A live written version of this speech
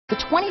The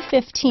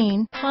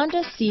 2015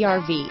 Honda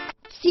CR-V.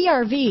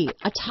 CR-V,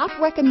 a top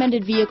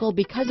recommended vehicle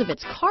because of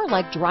its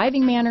car-like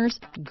driving manners,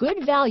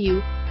 good value,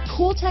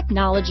 cool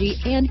technology,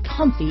 and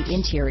comfy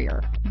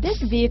interior.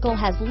 This vehicle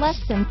has less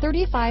than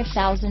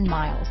 35,000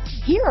 miles.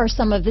 Here are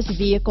some of this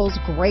vehicle's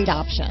great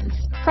options: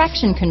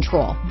 traction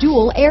control,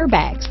 dual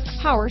airbags,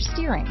 power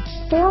steering,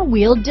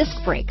 four-wheel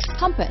disc brakes,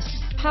 compass,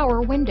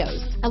 power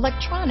windows,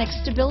 electronic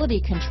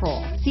stability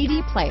control,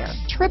 CD player,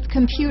 trip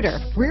computer,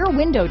 rear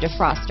window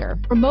defroster,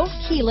 remote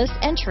keyless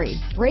entry,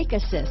 brake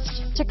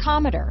assist,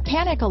 tachometer,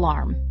 panic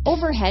alarm,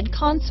 overhead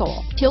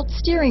console, tilt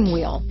steering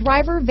wheel,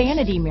 driver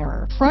vanity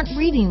mirror, front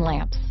reading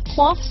lamps,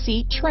 cloth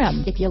seat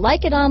trim. If you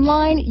like it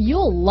online,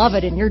 you'll love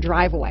it in your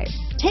driveway.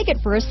 Take it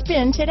for a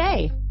spin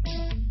today.